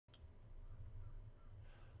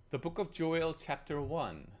The book of Joel, chapter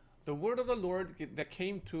 1. The word of the Lord that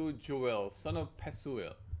came to Joel, son of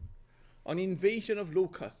Pethuel, on invasion of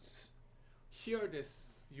locusts. Hear this,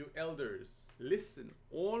 you elders. Listen,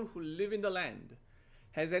 all who live in the land.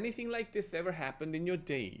 Has anything like this ever happened in your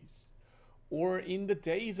days, or in the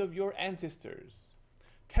days of your ancestors?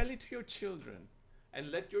 Tell it to your children,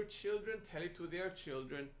 and let your children tell it to their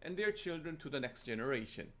children, and their children to the next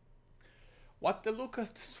generation. What the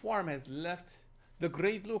locust swarm has left, the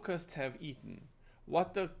great locusts have eaten.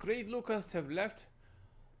 What the great locusts have left,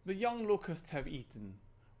 the young locusts have eaten.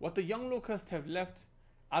 What the young locusts have left,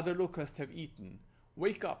 other locusts have eaten.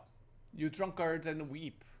 Wake up, you drunkards, and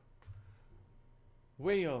weep.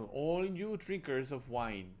 Wail, all you drinkers of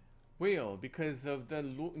wine. Wail because of the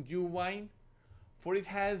new wine, for it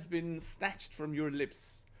has been snatched from your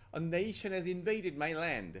lips. A nation has invaded my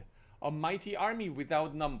land, a mighty army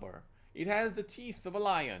without number. It has the teeth of a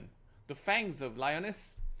lion, the fangs of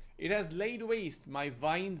lioness. It has laid waste my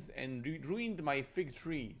vines and ruined my fig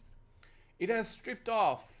trees. It has stripped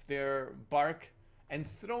off their bark and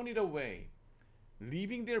thrown it away,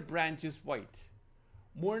 leaving their branches white.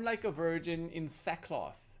 Mourn like a virgin in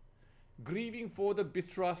sackcloth, grieving for the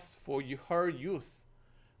betrothed for her youth.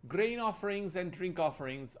 Grain offerings and drink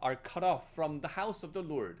offerings are cut off from the house of the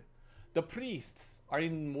Lord. The priests are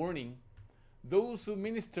in mourning, those who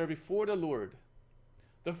minister before the Lord.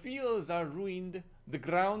 The fields are ruined, the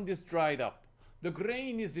ground is dried up. The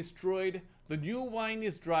grain is destroyed, the new wine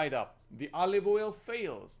is dried up. The olive oil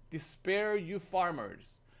fails. Despair, you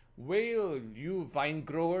farmers. Wail, you vine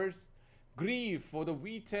growers. Grieve for the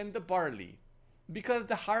wheat and the barley, because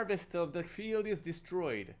the harvest of the field is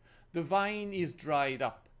destroyed. The vine is dried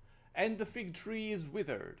up, and the fig tree is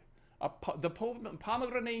withered. The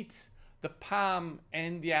pomegranate, the palm,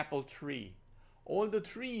 and the apple tree. All the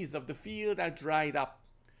trees of the field are dried up.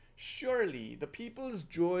 Surely the people's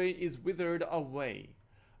joy is withered away.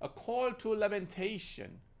 A call to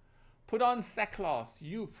lamentation. Put on sackcloth,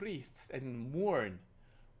 you priests, and mourn.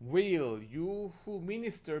 Wail, you who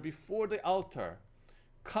minister before the altar.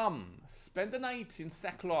 Come, spend the night in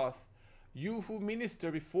sackcloth, you who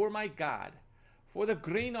minister before my God. For the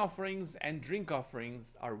grain offerings and drink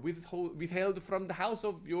offerings are withheld from the house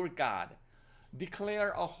of your God.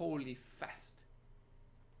 Declare a holy fast.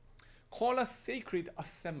 Call a sacred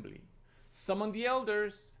assembly. Summon the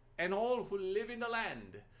elders and all who live in the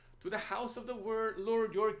land to the house of the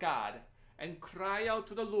Lord your God, and cry out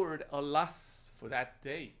to the Lord, alas, for that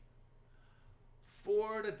day.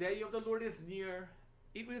 For the day of the Lord is near.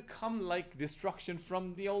 It will come like destruction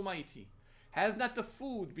from the Almighty. Has not the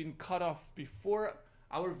food been cut off before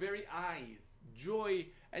our very eyes? Joy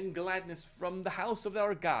and gladness from the house of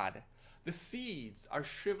our God. The seeds are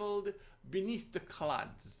shriveled beneath the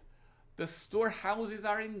clods. The storehouses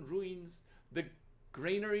are in ruins. The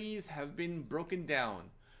granaries have been broken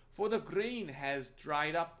down. For the grain has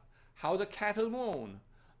dried up. How the cattle moan.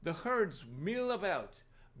 The herds mill about,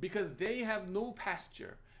 because they have no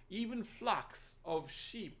pasture. Even flocks of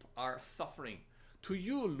sheep are suffering. To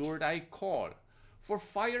you, Lord, I call. For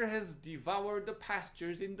fire has devoured the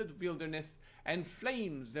pastures in the wilderness, and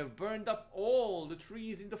flames have burned up all the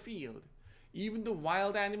trees in the field. Even the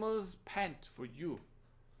wild animals pant for you.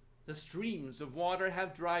 The streams of water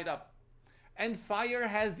have dried up, and fire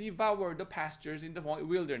has devoured the pastures in the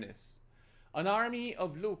wilderness. An army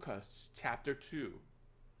of locusts, chapter 2.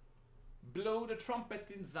 Blow the trumpet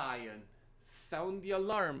in Zion. Sound the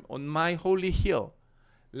alarm on my holy hill.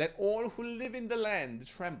 Let all who live in the land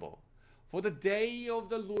tremble. For the day of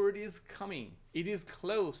the Lord is coming. It is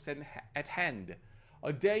close and at hand.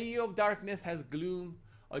 A day of darkness has gloom.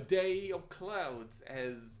 A day of clouds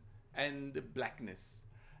and blackness.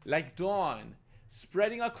 Like dawn,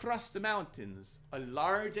 spreading across the mountains, a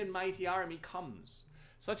large and mighty army comes,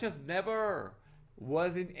 such as never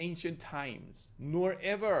was in ancient times, nor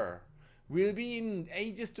ever will be in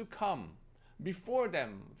ages to come. Before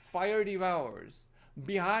them, fire devours.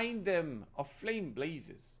 Behind them, a flame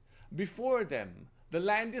blazes. Before them, the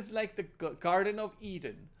land is like the Garden of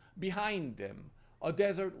Eden. Behind them, a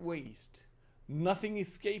desert waste. Nothing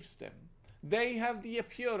escapes them. They have the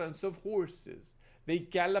appearance of horses. They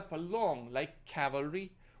gallop along like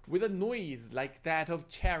cavalry, with a noise like that of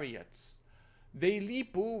chariots. They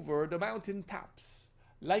leap over the mountain tops,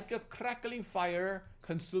 like a crackling fire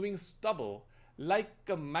consuming stubble, like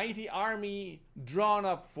a mighty army drawn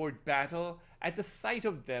up for battle. At the sight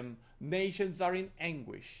of them, nations are in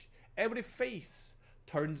anguish. Every face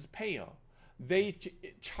turns pale. They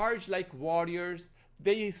charge like warriors.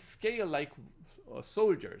 They scale like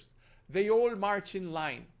soldiers. They all march in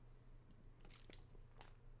line,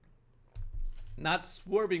 not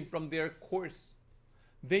swerving from their course.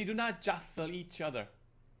 They do not jostle each other.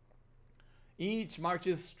 Each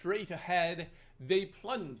marches straight ahead. They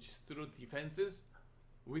plunge through defenses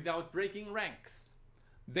without breaking ranks.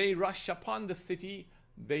 They rush upon the city.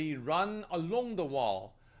 They run along the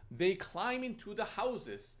wall. They climb into the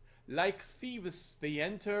houses. Like thieves, they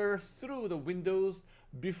enter through the windows.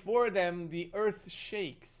 Before them, the earth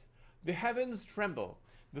shakes. The heavens tremble.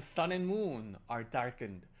 The sun and moon are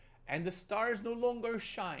darkened, and the stars no longer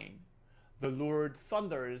shine. The Lord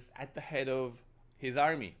thunders at the head of his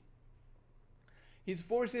army. His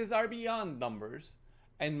forces are beyond numbers,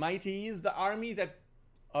 and mighty is the army that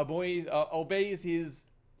obeys his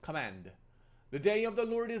command. The day of the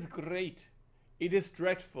Lord is great. It is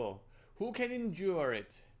dreadful. Who can endure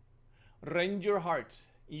it? Rend your heart,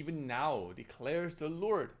 even now, declares the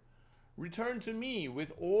Lord. Return to me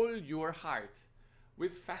with all your heart,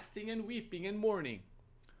 with fasting and weeping and mourning.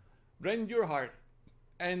 Rend your heart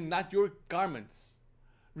and not your garments.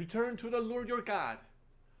 Return to the Lord your God,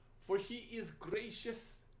 for he is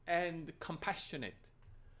gracious and compassionate,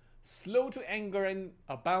 slow to anger and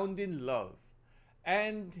abound in love.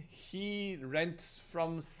 And he relents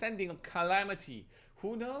from sending a calamity.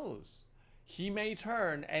 Who knows? He may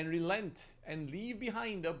turn and relent and leave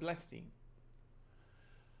behind a blessing.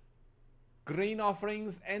 Grain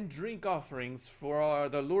offerings and drink offerings for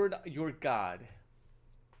the Lord your God.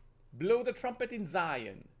 Blow the trumpet in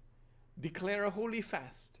Zion. Declare a holy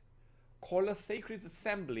fast. Call a sacred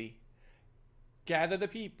assembly. Gather the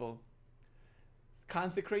people.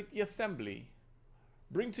 Consecrate the assembly.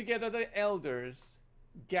 Bring together the elders.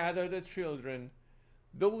 Gather the children,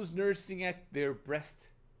 those nursing at their breast.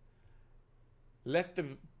 Let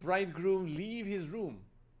the bridegroom leave his room,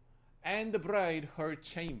 and the bride her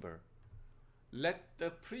chamber. Let the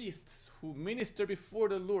priests who minister before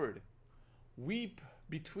the Lord weep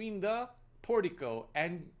between the portico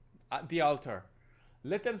and the altar.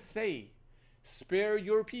 Let them say, spare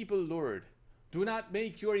your people, Lord. Do not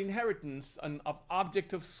make your inheritance an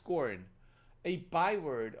object of scorn, a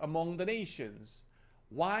byword among the nations.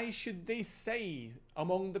 Why should they say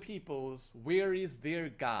among the peoples, where is their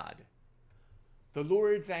God? The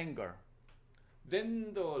Lord's anger.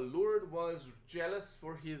 Then the Lord was jealous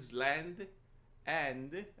for his land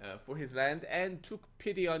and took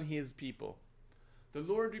pity on his people. The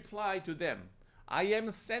Lord replied to them, I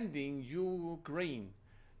am sending you grain,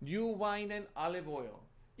 new wine and olive oil,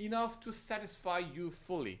 enough to satisfy you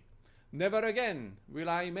fully. Never again will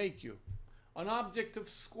I make you an object of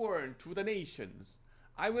scorn to the nations.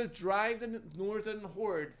 I will drive the northern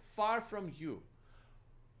horde far from you,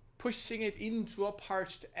 pushing it into a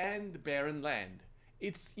parched and barren land.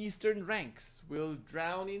 Its eastern ranks will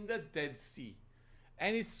drown in the Dead Sea,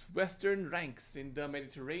 and its western ranks in the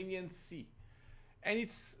Mediterranean Sea. And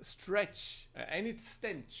its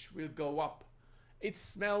stench will go up. Its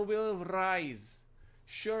smell will rise.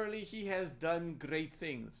 Surely he has done great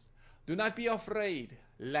things. Do not be afraid,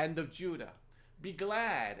 land of Judah. Be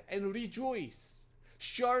glad and rejoice.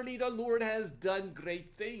 Surely the Lord has done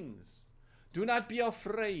great things. Do not be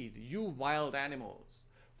afraid, you wild animals,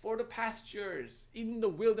 for the pastures in the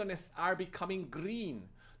wilderness are becoming green.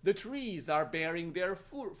 The trees are bearing their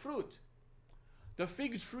fruit. The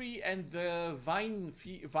fig tree and the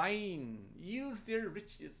vine yields their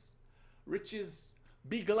riches.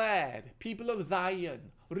 Be glad, people of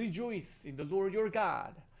Zion. Rejoice in the Lord your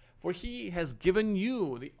God, for he has given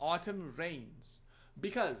you the autumn rains,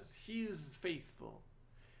 because he is faithful.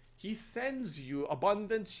 He sends you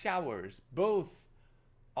abundant showers, both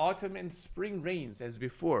autumn and spring rains as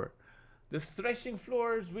before. The threshing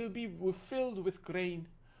floors will be filled with grain.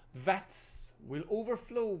 Vats will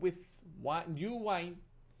overflow with new wine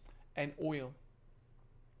and oil.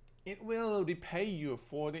 It will repay you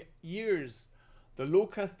for the years the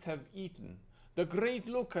locusts have eaten, the great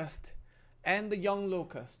locust and the young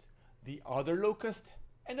locust, the other locust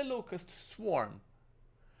and the locust swarm.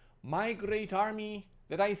 My great army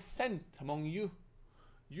that I sent among you,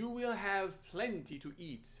 you will have plenty to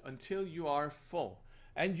eat until you are full,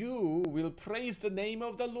 and you will praise the name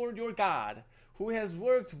of the Lord your God, who has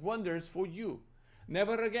worked wonders for you.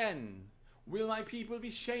 Never again will my people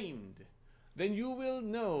be shamed. Then you will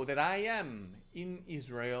know that I am in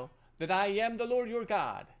Israel, that I am the Lord your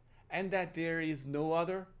God, and that there is no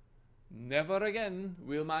other. Never again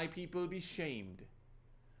will my people be shamed.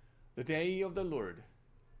 The day of the Lord.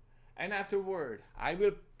 And afterward, I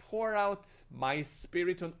will pour out my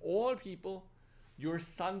spirit on all people. Your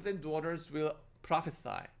sons and daughters will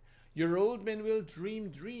prophesy. Your old men will dream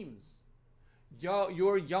dreams.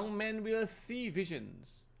 Your young men will see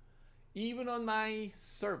visions. Even on my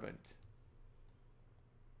servant,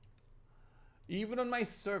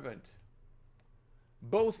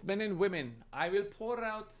 both men and women. I will pour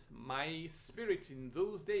out my spirit in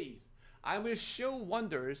those days. I will show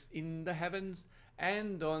wonders in the heavens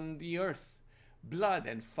and on the earth, blood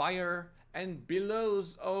and fire and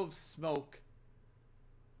billows of smoke.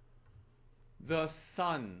 The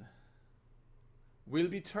sun will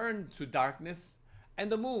be turned to darkness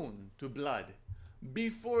and the moon to blood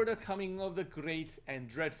before the coming of the great and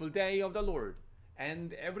dreadful day of the Lord.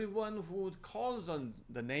 And everyone who calls on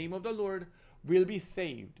the name of the Lord will be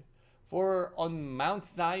saved. For on Mount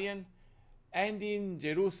Zion and in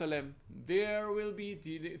Jerusalem there will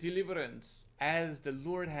be deliverance, as the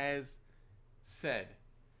Lord has said,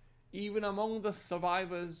 even among the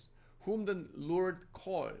survivors whom the Lord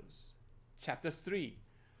calls. Chapter 3.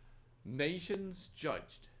 Nations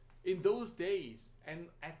judged. In those days and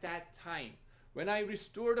at that time, when I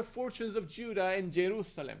restore the fortunes of Judah and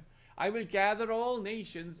Jerusalem, I will gather all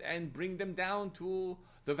nations and bring them down to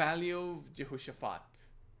the valley of Jehoshaphat.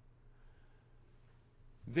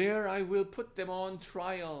 There I will put them on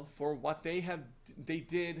trial for what they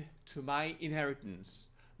did to my inheritance,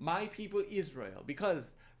 my people Israel,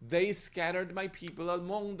 because they scattered my people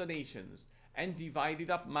among the nations and divided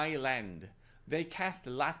up my land. They cast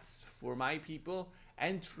lots for my people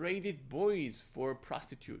and traded boys for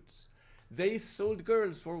prostitutes. They sold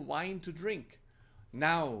girls for wine to drink.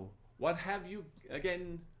 Now, what have you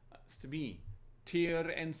against me, Tyre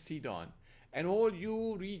and Sidon, and all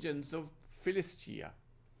you regions of Philistia?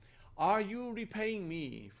 Are you repaying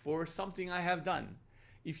me for something I have done?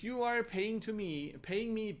 If you are paying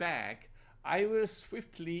me back, I will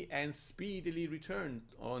swiftly and speedily return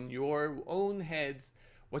on your own heads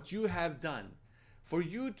what you have done. For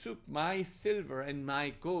you took my silver and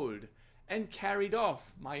my gold, and carried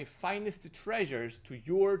off my finest treasures to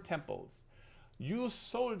your temples. You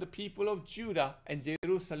sold the people of Judah and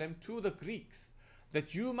Jerusalem to the Greeks,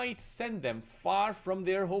 that you might send them far from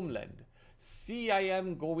their homeland. See, I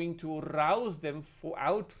am going to rouse them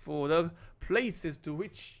out for the places to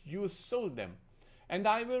which you sold them, and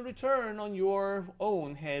I will return on your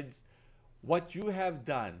own heads what you have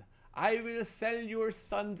done. I will sell your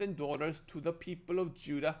sons and daughters to the people of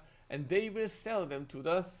Judah, and they will sell them to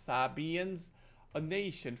the Sabaeans, a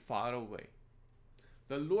nation far away.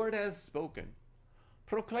 The Lord has spoken.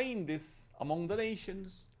 Proclaim this among the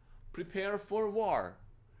nations. Prepare for war.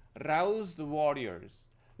 Rouse the warriors.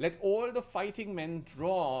 Let all the fighting men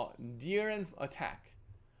draw near and attack.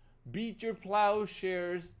 Beat your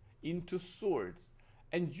plowshares into swords,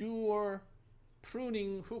 and your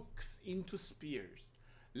pruning hooks into spears.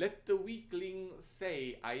 Let the weakling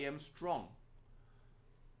say, I am strong.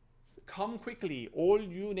 Come quickly, all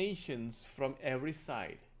you nations from every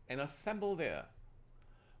side, and assemble there.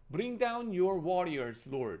 Bring down your warriors,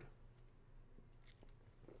 Lord.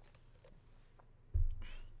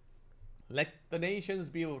 Let the nations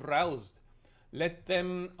be roused. Let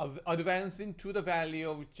them advance into the valley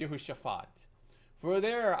of Jehoshaphat. For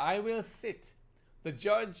there I will sit, to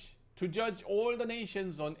judge all the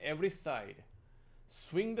nations on every side.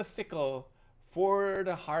 Swing the sickle, for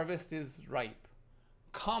the harvest is ripe.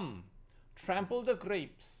 Come, trample the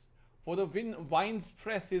grapes, for the wine's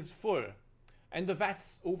press is full, and the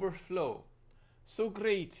vats overflow. So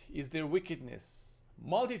great is their wickedness.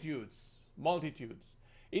 Multitudes, multitudes,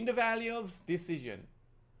 in the valley of decision.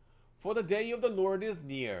 For the day of the Lord is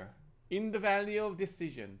near. In the valley of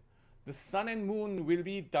decision, the sun and moon will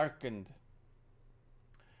be darkened,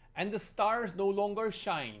 and the stars no longer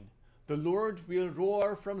shine. The Lord will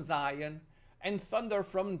roar from Zion and thunder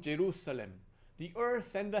from Jerusalem. The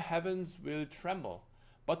earth and the heavens will tremble,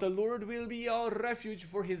 but the Lord will be a refuge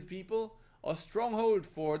for his people, a stronghold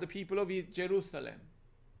for the people of Jerusalem,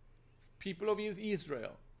 people of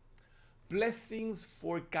Israel. Blessings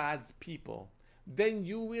for God's people. Then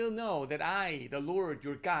you will know that I, the Lord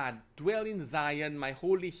your God, dwell in Zion, my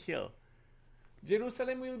holy hill.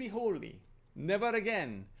 Jerusalem will be holy. Never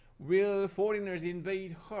again will foreigners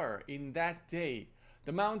invade her. In that day,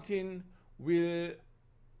 the mountains will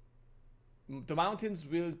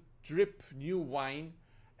drip new wine,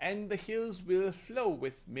 and the hills will flow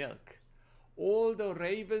with milk. All the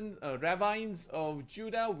ravines of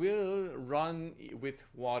Judah will run with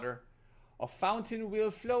water. A fountain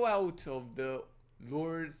will flow out of the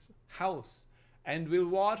Lord's house and will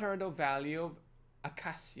water the valley of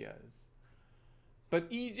acacias. But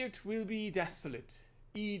Egypt will be desolate,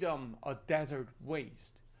 Edom a desert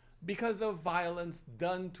waste, because of violence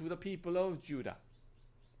done to the people of Judah,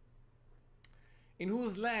 in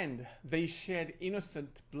whose land they shed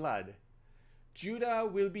innocent blood. Judah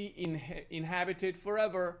will be inhabited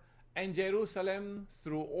forever, and Jerusalem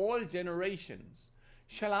through all generations.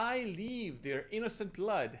 Shall I leave their innocent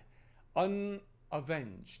blood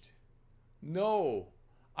avenged. No,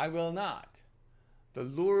 I will not. The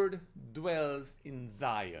Lord dwells in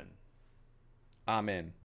Zion. Amen.